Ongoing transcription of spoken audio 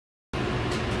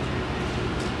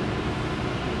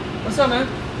What's up, man?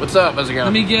 What's up? How's it going?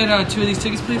 Let me get 2 of these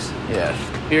tickets, please. Yeah.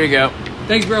 Here you go.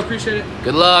 Thanks, bro. Appreciate it.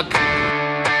 Good luck.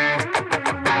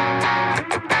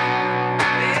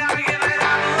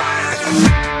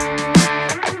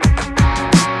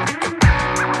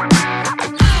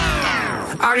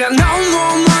 I got no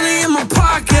more money in my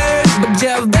pocket, but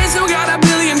Jeff Bezos got $1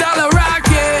 billion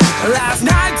rocket. Last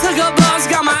night took a bus,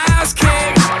 got my ass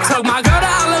kicked. Took my girl to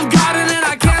Olive Garden and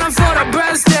I can't afford a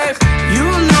breadstick. You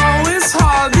know it's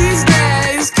hard these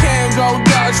days. Can't go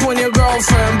Dutch when your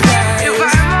girlfriend pays. If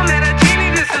I ever met a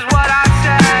genie, this is what I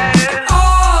say.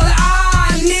 All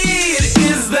I need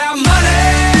is that money.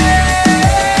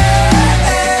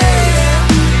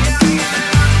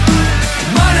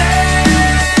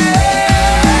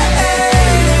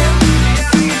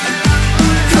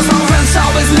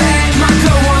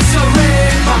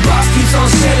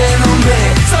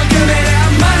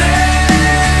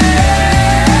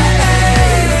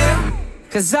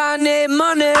 Cause I need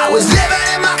money. I was living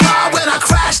in my car when I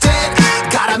crashed it.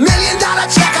 Got $1 million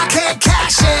check, I can't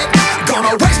cash it.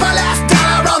 Gonna waste my last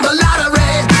dollar on the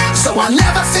lottery, so I'll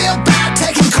never feel bad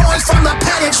taking coins from the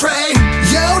penny tray.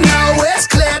 You know it's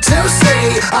clear to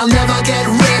see I'll never get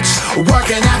rich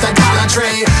working at the Dollar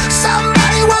Tree.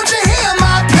 Somebody won't you hear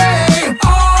my plea?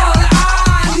 All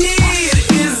I need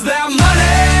is that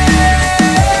money.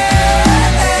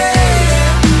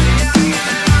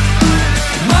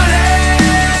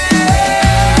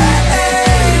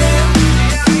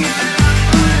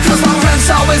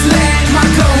 Always late, my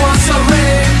girl wants a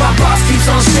ring. My boss keeps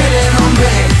on shitting on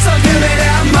me, so give me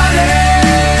that money.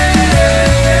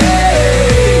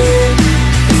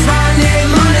 If I need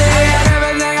money, I got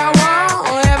everything I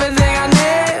want, everything I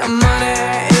need. Money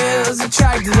is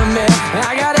attracted to me.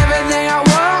 I got everything I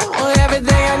want,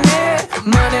 everything I need.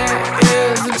 Money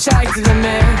is attracted to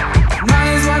me.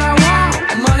 Money's what I want,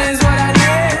 money's what I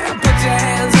need. Put your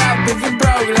hands up if you're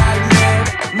broke like me.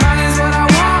 Money's what I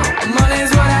want,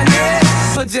 money's what I need.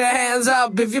 Put your hands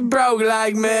up if you're broke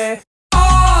like me.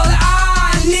 All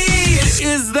I need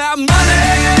is that money.